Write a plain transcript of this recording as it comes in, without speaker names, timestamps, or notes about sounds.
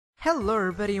Hello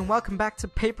everybody and welcome back to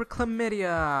Paper Chlamydia.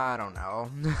 I don't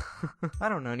know. I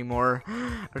don't know anymore.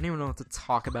 I don't even know what to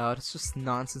talk about. It's just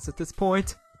nonsense at this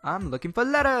point. I'm looking for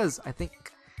letters, I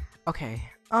think. Okay,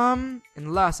 in the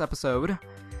last episode,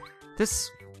 this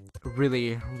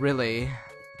really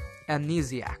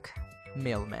amnesiac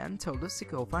mailman told us to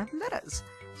go find letters.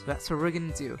 So that's what we're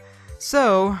gonna do.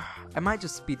 So, I might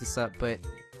just speed this up, but,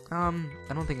 I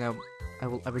don't think I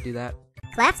will ever do that.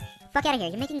 Claps? Fuck out of here.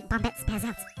 You're making Bombette spaz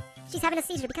out. She's having a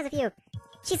seizure because of you.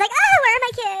 She's like, oh, where are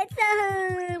my kids?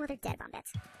 Oh. Well, they're dead,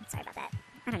 Bombette. Sorry about that.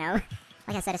 I don't know.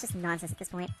 Like I said, it's just nonsense at this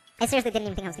point. I seriously didn't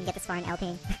even think I was going to get this far in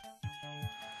LPing.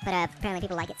 But apparently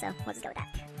people like it, so we'll just go with that.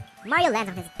 Mario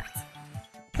lands on his butt.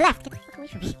 Cleft, get the fuck away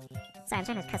from me. Sorry, I'm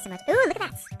trying to cuss so much. Ooh, look at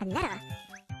that. A letter.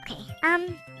 Okay, how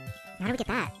do we get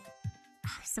that?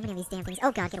 Oh, there's so many of these damn things.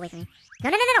 Oh god, get away from me.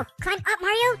 No. Climb up,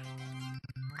 Mario!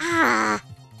 Ah!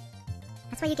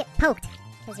 That's why you get poked.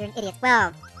 Because you're an idiot.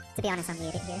 Well, to be honest, I'm the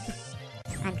idiot here.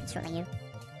 I'm controlling you.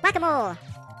 Whack-a-mole!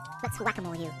 Let's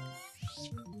whack-a-mole you.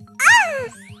 Ah!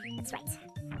 That's right.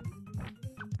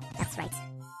 That's right.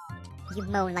 You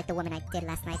moan like the woman I did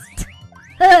last night.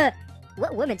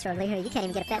 What woman, Charlie? You can't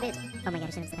even get a fat bitch. Oh my god,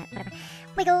 I shouldn't have said that. Whatever.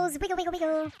 Wiggles,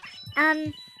 wiggle.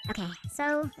 Okay,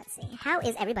 so, let's see. How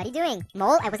is everybody doing?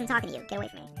 Mole, I wasn't talking to you. Get away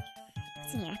from me.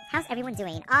 What's in here? How's everyone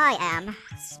doing? I am...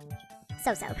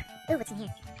 so-so. Ooh, what's in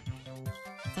here?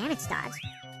 Damage dodge.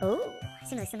 Ooh,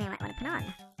 seems like something I might want to put on.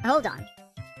 Hold on.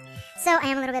 So, I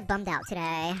am a little bit bummed out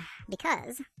today.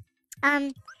 Because,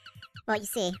 well, you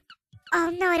see.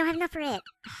 Oh no, I don't have enough for it.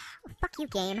 Well, fuck you,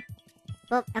 game.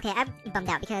 Well, okay, I'm bummed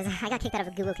out because I got kicked out of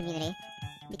a Google community.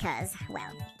 Because,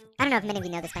 well, I don't know if many of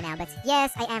you know this by now, but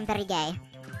yes, I am very gay.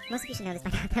 Most of you should know this by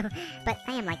now, though. But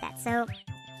I am like that, so...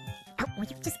 Oh, will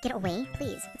you just get away,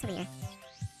 please? What's over here?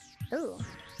 Ooh.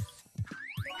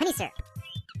 Honey syrup.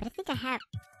 But I think I have...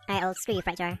 Alright, I'll screw you,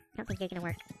 Fright Jar. I don't think you're gonna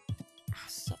work. Oh,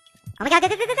 shit. Oh my god, go!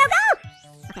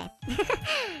 Okay.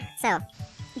 So,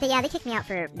 yeah, they kicked me out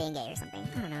for being gay or something.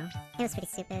 I don't know. It was pretty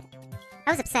stupid.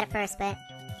 I was upset at first, but...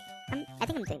 I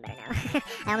think I'm doing better now.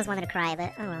 I almost wanted to cry,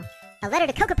 but oh well. A letter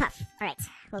to Cocoa Puff! Alright,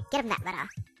 we'll get him that letter.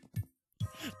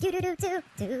 Do-do-do-do.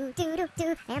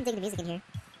 I am digging the music in here.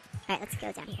 Alright, let's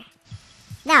go down here.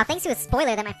 Now, thanks to a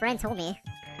spoiler that my friend told me,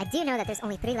 I do know that there's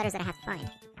only 3 letters that I have to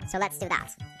find. So let's do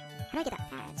that. How do I get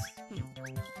that badge?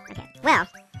 Okay, well,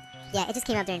 yeah, it just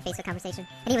came up during Facebook conversation.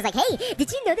 And he was like, hey,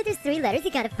 did you know that there's 3 letters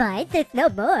you gotta find? There's no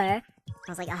more. I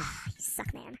was like, oh, you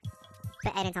suck, man.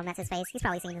 But I didn't tell him that's his face. He's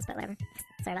probably seen this, but whatever.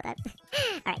 Sorry about that.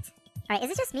 Alright, is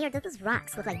it just me or do those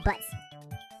rocks look like butts?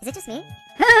 Is it just me?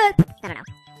 I don't know.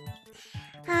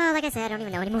 Oh, like I said, I don't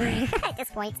even know anymore at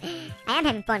this point. I am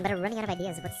having fun, but I'm running out of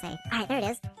ideas of what to say. Alright, there it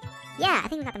is. Yeah, I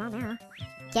think we got them all now.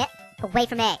 Get away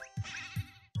from me!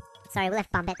 Sorry, we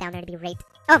left Bombette down there to be raped.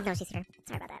 Oh, no, she's here.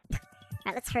 Sorry about that.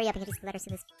 Alright, let's hurry up and get these letters to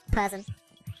this person.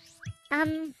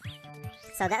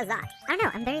 So that was that. I don't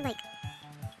know,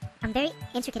 I'm very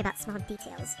intricate about small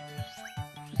details.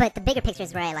 But the bigger picture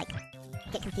is where I,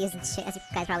 get confused and shit, as you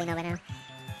guys probably know by now.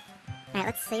 Alright,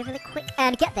 let's save really quick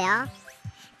and get there.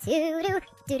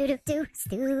 Do,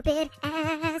 stupid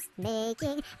ass,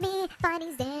 making me find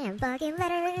these damn fucking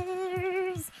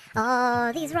letters.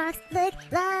 All these rocks look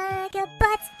like a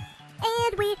butt,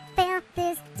 and we found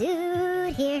this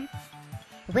dude here.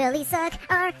 Will he suck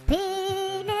our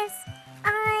penis?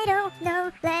 I don't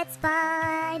know, let's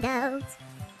find out.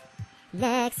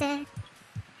 Next episode.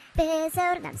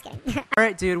 No, I'm just kidding.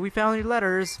 Alright, dude, we found your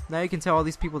letters. Now you can tell all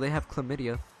these people they have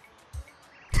chlamydia.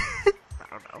 I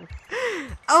don't know.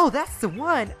 Oh, that's the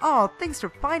one! Oh, thanks for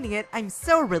finding it. I'm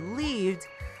so relieved.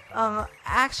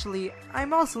 Actually,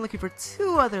 I'm also looking for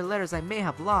 2 other letters I may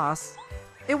have lost.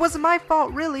 It wasn't my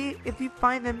fault, really. If you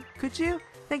find them, could you?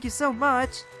 Thank you so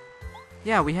much.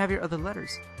 Yeah, we have your other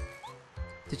letters.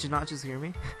 Did you not just hear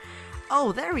me?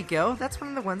 Oh, there we go. That's one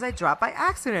of the ones I dropped by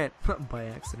accident. By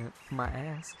accident. My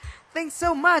ass. Thanks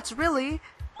so much, really.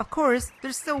 Of course,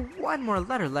 there's still 1 more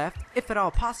letter left, if at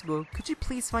all possible. Could you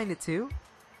please find it too?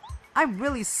 I'm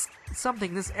really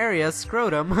something this area,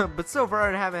 scrotum, but so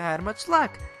far I haven't had much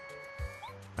luck.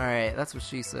 Alright, that's what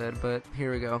she said, but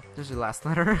here we go. There's your last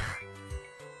letter.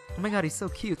 Oh my god, he's so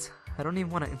cute. I don't even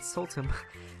want to insult him.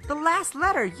 The last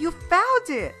letter! You found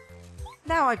it!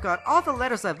 Now I've got all the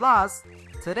letters I've lost.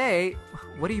 Today?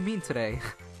 What do you mean today?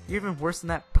 You're even worse than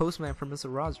that postman from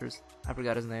Mr. Rogers. I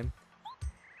forgot his name.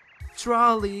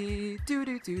 Trolley, do.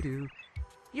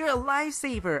 You're a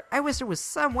lifesaver. I wish there was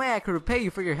some way I could repay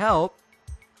you for your help.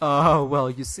 Oh, well,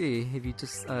 you see, if you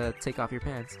just take off your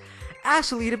pants.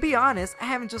 Actually, to be honest, I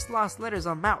haven't just lost letters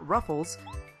on Mount Ruffles.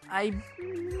 I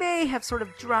may have sort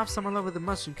of dropped some all over the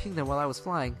Mushroom Kingdom while I was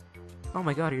flying. Oh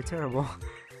my god, you're terrible.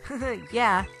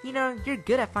 Yeah, you know, you're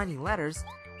good at finding letters.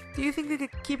 Do you think you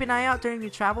could keep an eye out during your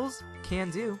travels? Can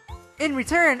do. In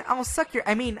return,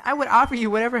 I would offer you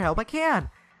whatever help I can.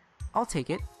 I'll take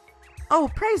it. Oh,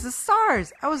 praise the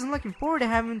stars! I wasn't looking forward to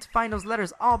having to find those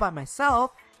letters all by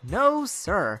myself. No,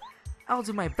 sir. I'll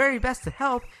do my very best to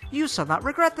help. You shall not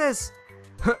regret this.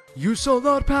 You shall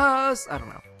not pass. I don't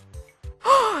know.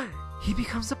 He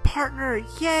becomes a partner.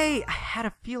 Yay! I had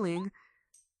a feeling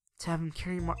to have him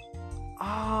carry more.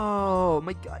 Oh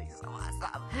my god, he's so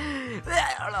awesome.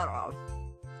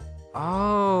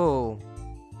 Oh.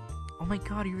 Oh my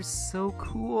god, you're so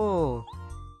cool.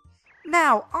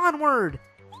 Now, onward.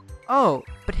 Oh,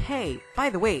 but hey,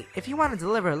 by the way, if you want to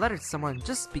deliver a letter to someone,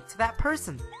 just speak to that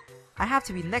person. I have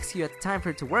to be next to you at the time for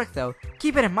it to work, though.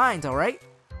 Keep it in mind, alright?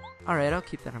 Alright, I'll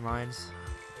keep that in mind.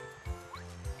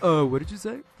 Oh, what did you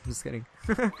say? I'm just kidding.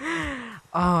 Oh,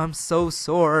 I'm so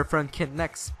sore from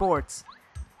Kinect Sports.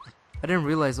 I didn't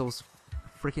realize those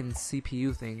freaking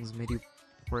CPU things made you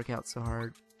work out so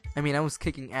hard. I mean, I was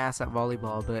kicking ass at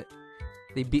volleyball, but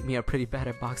they beat me up pretty bad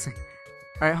at boxing.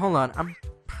 Alright, hold on. I'm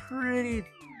pretty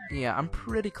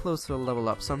close to a level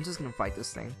up, so I'm just gonna fight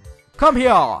this thing. Come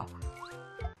here!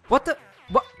 What the?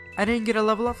 What? I didn't get a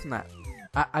level up from that.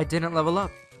 I didn't level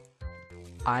up.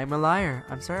 I'm a liar.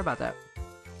 I'm sorry about that.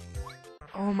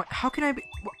 Oh my, how can I be?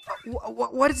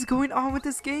 What is going on with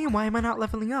this game? Why am I not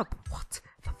leveling up? What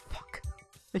the fuck?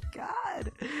 My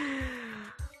god.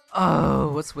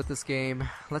 Oh, what's with this game?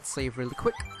 Let's save really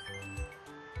quick.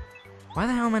 Why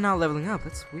the hell am I not leveling up?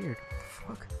 That's weird.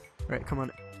 Fuck. Alright, come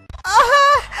on.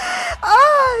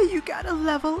 You gotta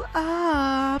level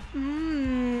up.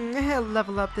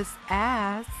 Level up this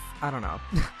ass. I don't know.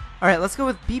 Alright, let's go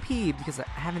with BP because I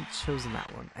haven't chosen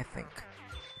that one, I think.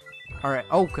 Alright,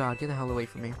 oh god, get the hell away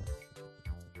from me.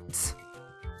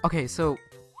 Okay, so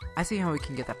I see how we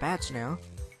can get that badge now.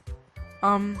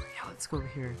 Yeah, let's go over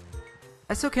here.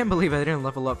 I still can't believe I didn't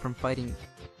level up from fighting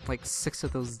like 6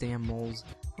 of those damn moles.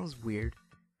 That was weird.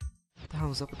 What the hell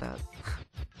was up with that?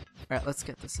 Alright, let's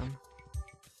get this one.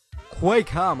 Quake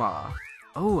Hammer!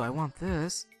 Oh, I want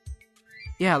this.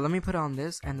 Yeah, let me put on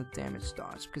this and the damage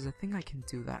dodge, because I think I can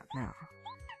do that now.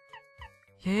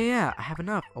 Yeah, I have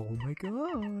enough. Oh my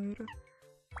god.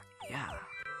 Yeah.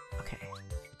 Okay.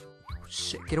 Oh,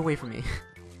 shit, get away from me.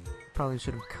 Probably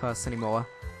shouldn't cuss anymore.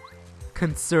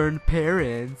 Concerned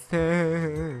parents.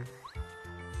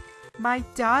 My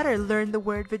daughter learned the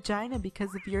word vagina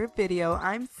because of your video.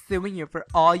 I'm suing you for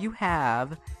all you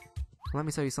have. Let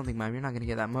me tell you something, Mom. You're not gonna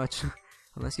get that much.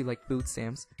 Unless you like food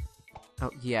stamps. Oh,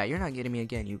 yeah, you're not getting me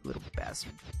again, you little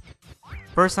bastard.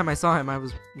 First time I saw him, I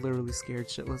was literally scared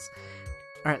shitless.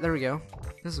 Alright, there we go.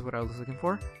 This is what I was looking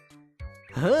for.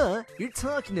 Huh? You're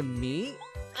talking to me?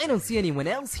 I don't see anyone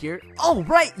else here. Oh,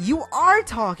 right! You are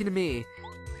talking to me!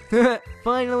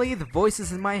 Finally, the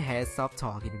voices in my head stopped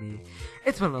talking to me.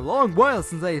 It's been a long while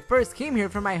since I first came here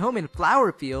from my home in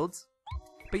flower fields.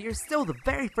 But you're still the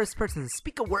very first person to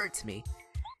speak a word to me.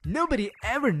 Nobody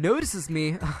ever notices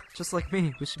me. Just like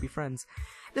me, we should be friends.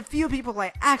 The few people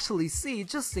I actually see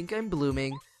just think I'm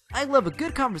blooming. I love a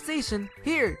good conversation.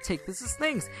 Here, take this as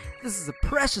thanks. This is a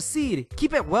precious seed.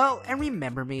 Keep it well and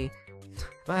remember me.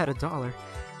 If I had $1.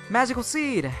 Magical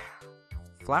seed.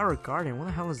 Flower garden, what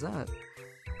the hell is that?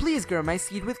 Please grow my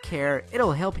seed with care.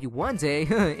 It'll help you one day.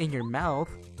 In your mouth.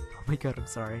 Oh my god, I'm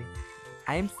sorry.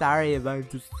 I'm sorry if I'm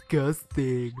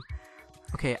disgusting.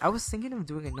 Okay, I was thinking of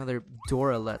doing another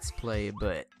Dora Let's Play,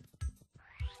 but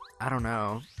I don't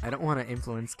know. I don't want to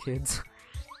influence kids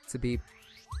to be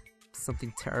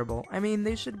something terrible. I mean,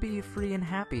 they should be free and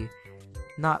happy,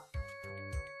 not,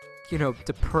 you know,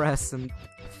 depressed and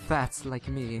fat like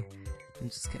me. I'm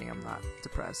just kidding, I'm not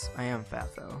depressed. I am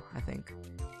fat though, I think.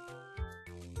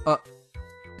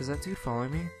 Is that dude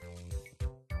following me?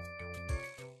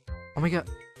 Oh my god.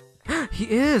 He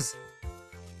is!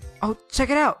 Oh, check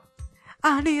it out!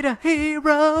 I need a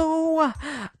hero!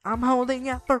 I'm holding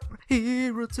out for a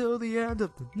hero till the end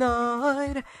of the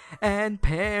night. And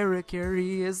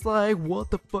Paracary is like,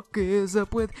 what the fuck is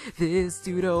up with this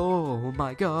dude? Oh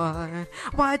my god.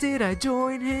 Why did I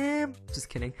join him? Just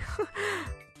kidding.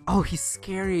 Oh, he's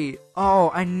scary. Oh,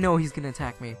 I know he's gonna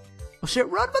attack me. Oh shit,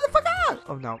 run, motherfucker!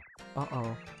 Oh no.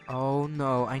 Uh-oh. Oh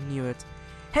no, I knew it.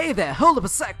 Hey there, hold up a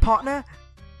sec, partner!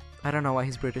 I don't know why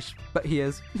he's British, but he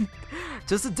is.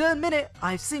 Just a damn minute,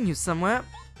 I've seen you somewhere.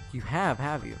 You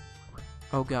have you?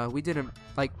 Oh god, we didn't,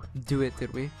 like, do it,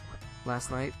 did we?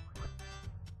 Last night?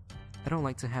 I don't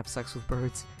like to have sex with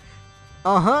birds.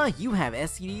 Uh-huh, you have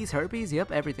STDs, herpes,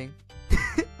 yep, everything.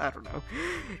 I don't know.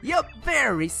 Yup,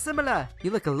 very similar.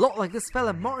 You look a lot like this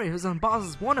fella Mori who's on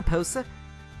Boss's Warner poster.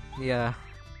 Yeah.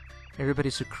 Everybody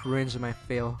should cringe at my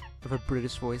fail of a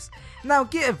British voice. Now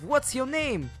give, what's your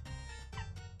name?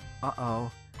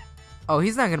 Uh-oh. Oh,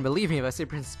 he's not gonna believe me if I say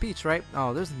Princess Peach, right?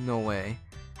 Oh, there's no way.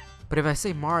 But if I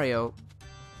say Mario,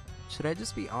 should I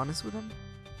just be honest with him?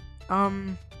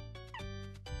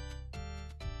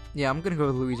 Yeah, I'm gonna go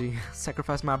with Luigi.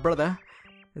 Sacrifice my brother.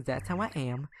 That's how I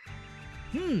am.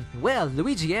 Well,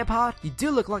 Luigi Airpod, you do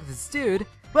look like this dude.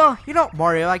 Well, you're not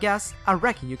Mario, I guess. I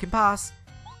reckon you can pass.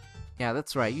 Yeah,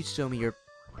 that's right. You show me your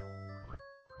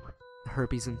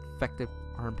herpes-infected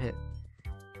armpit.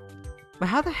 But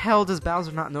how the hell does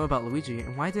Bowser not know about Luigi,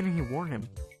 and why didn't he warn him?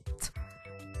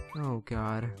 Oh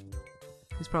god.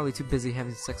 He's probably too busy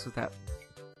having sex with that...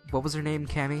 What was her name,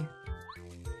 Cammy?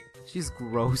 She's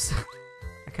gross.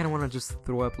 I kinda wanna just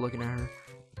throw up looking at her.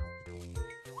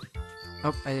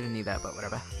 Oh, I didn't need that, but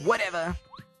whatever. Whatever!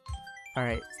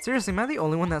 Alright, seriously, am I the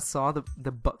only one that saw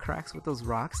the butt cracks with those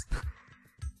rocks?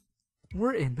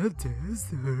 We're in the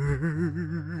desert.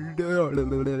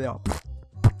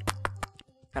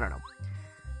 I don't know.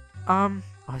 Oh,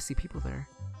 I see people there.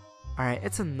 Alright,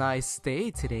 it's a nice day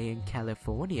today in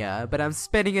California, but I'm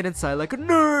spending it inside like a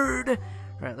nerd!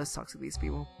 Alright, let's talk to these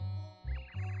people.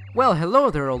 Well, hello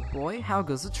there, old boy. How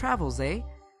goes the travels, eh?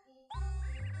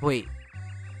 Wait,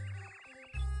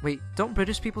 don't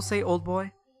British people say old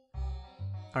boy?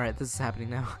 Alright, this is happening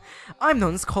now. I'm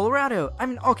known as Colorado.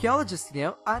 I'm an archaeologist, you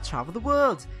know. I travel the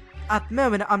world. At the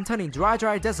moment, I'm turning dry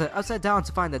desert upside down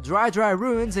to find the dry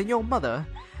ruins in your mother.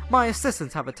 My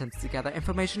assistants have attempted to gather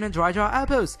information in dry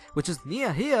outpost, which is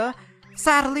near here.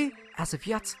 Sadly, as of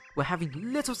yet, we're having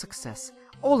little success.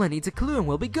 All I need's a clue and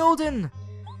we'll be golden.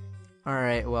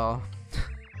 Alright, well,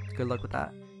 good luck with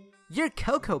that. You're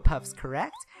Cocoa Puffs,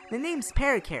 correct? The name's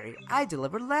Paracarry. I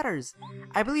deliver letters.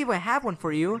 I believe I have one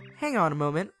for you. Hang on a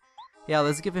moment. Yeah,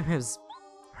 let's give him his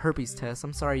herpes test.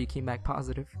 I'm sorry you came back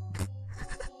positive.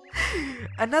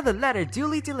 Another letter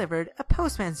duly delivered. A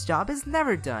postman's job is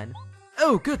never done.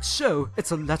 Oh, good show.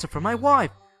 It's a letter from my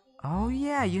wife. Oh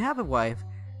yeah, you have a wife.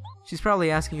 She's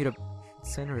probably asking you to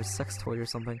send her a sex toy or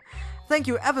something. Thank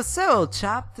you ever so, old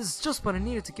chap. This is just what I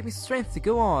needed to give me strength to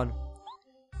go on.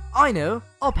 I know.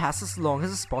 I'll pass this along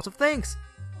as a spot of thanks.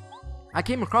 I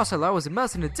came across while I was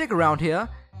immersed in a dig around here.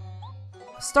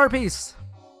 Star piece.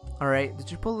 Alright,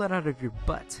 did you pull that out of your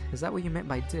butt? Is that what you meant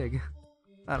by dig?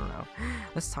 I don't know.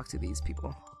 Let's talk to these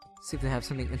people. See if they have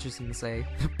something interesting to say.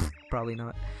 Probably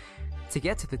not. To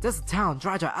get to the desert town,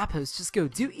 Dry Apples, just go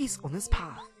due east on this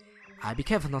path. I'd be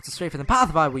careful not to stray from the path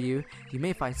if I were you. You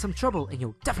may find some trouble and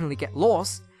you'll definitely get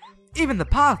lost. Even the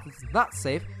path is not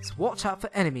safe, so watch out for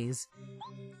enemies.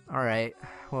 Alright,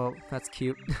 well, that's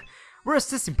cute. We're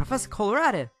assisting Professor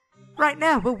Colorado. Right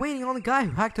now, we're waiting on the guy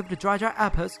who hacked up the Dry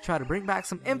Outpost to try to bring back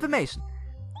some information.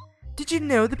 Did you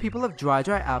know the people of Dry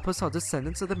Outpost are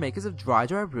descendants of the makers of Dry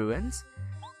Ruins?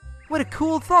 What a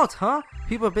cool thought, huh?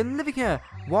 People have been living here,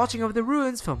 watching over the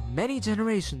ruins for many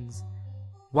generations.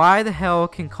 Why the hell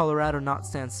can Colorado not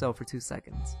stand still for 2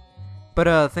 seconds?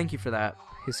 But thank you for that,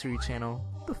 History Channel.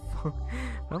 What the fuck?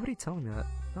 Why would he tell me that?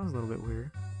 That was a little bit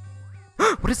weird.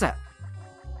 What is that?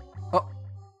 Oh.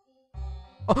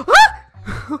 Oh,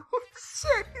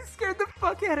 shit, he scared the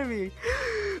fuck out of me.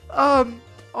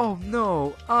 Oh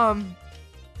no.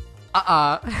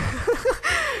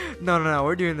 No,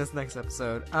 we're doing this next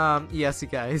episode. Yes, you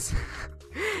guys.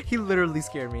 He literally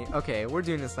scared me. Okay, we're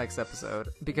doing this next episode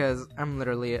because I'm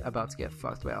literally about to get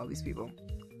fucked by all these people.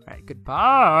 Alright,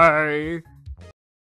 goodbye.